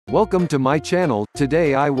Welcome to my channel.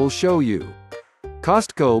 Today I will show you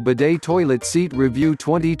Costco Bidet Toilet Seat Review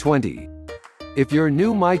 2020. If you're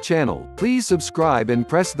new my channel, please subscribe and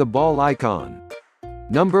press the bell icon.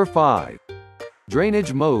 Number 5.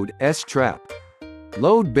 Drainage Mode, S-Trap.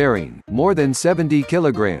 Load bearing, more than 70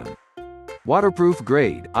 kg. Waterproof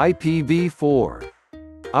grade, IPv4.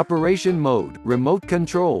 Operation mode, remote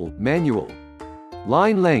control, manual.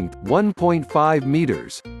 Line length, 1.5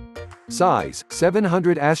 meters. Size,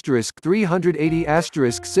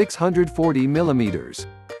 700*380*640 millimeters.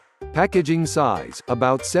 Packaging size,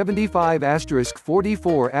 about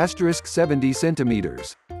 75*44*70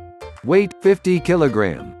 centimeters. Weight, 50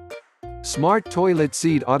 kg. Smart Toilet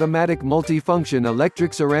Seat Automatic Multifunction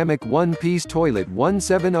Electric Ceramic One-Piece Toilet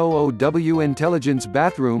 1700W Intelligence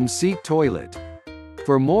Bathroom Seat Toilet.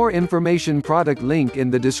 For more information, product link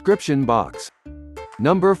in the description box.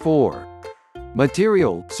 Number 4.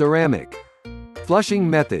 Material, ceramic. Flushing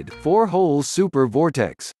method, 4-hole super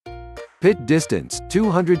vortex. Pit distance,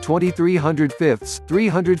 220/300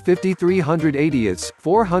 350/380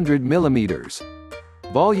 400 millimeters.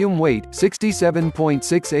 Volume weight,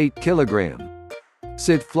 67.68 kg.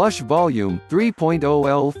 Sit flush volume, 3.0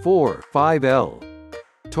 L 5 L.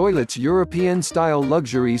 Toilets European-style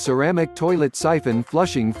luxury ceramic toilet siphon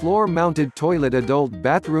flushing floor-mounted toilet adult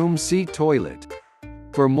bathroom seat toilet.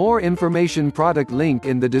 For more information, product link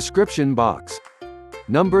in the description box.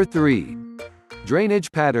 Number 3.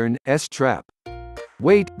 Drainage pattern, S-Trap.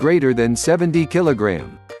 Weight, greater than 70 kg.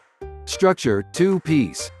 Structure,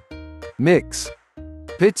 2-piece. Mix.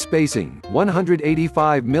 Pit spacing,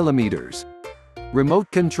 185 millimeters.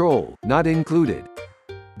 Remote control, not included.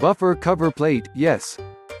 Buffer cover plate, yes.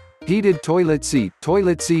 Heated toilet seat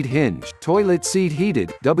hinge, toilet seat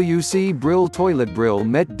heated, WC Brill toilet Brill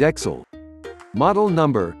Met Dexel. Model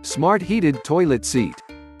number, smart heated toilet seat.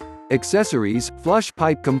 Accessories, flush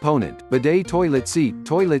pipe component, bidet toilet seat,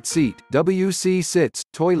 WC sits,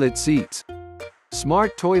 toilet seats.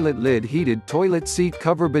 Smart toilet lid heated toilet seat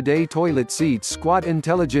cover bidet toilet seat squat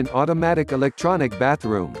intelligent automatic electronic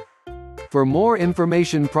bathroom. For more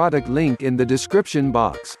information, product link in the description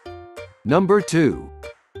box. Number 2.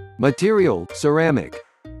 Material, ceramic.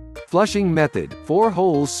 Flushing method,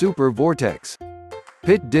 4-hole super vortex.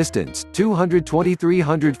 Pit distance,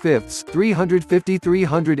 220/300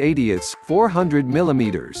 350/380 400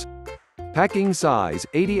 millimeters. Packing size,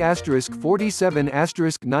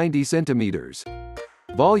 80*47*90 centimeters.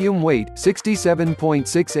 Volume weight,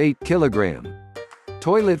 67.68 kg.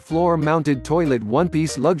 Toilet floor mounted toilet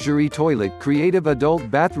one-piece luxury toilet creative adult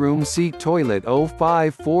bathroom seat toilet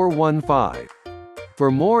 05415. For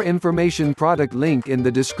more information, product link in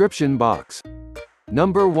the description box.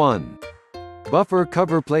 Number 1. Buffer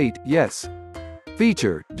cover plate, yes.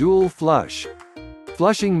 Feature, dual flush.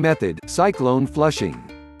 Flushing method, cyclone flushing.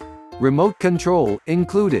 Remote control,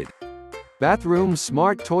 included. Bathroom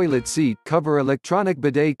smart toilet seat cover electronic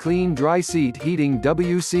bidet clean dry seat heating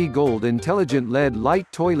WC Gold intelligent LED light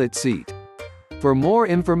toilet seat. For more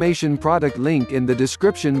information, product link in the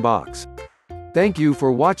description box. Thank you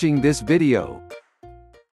for watching this video.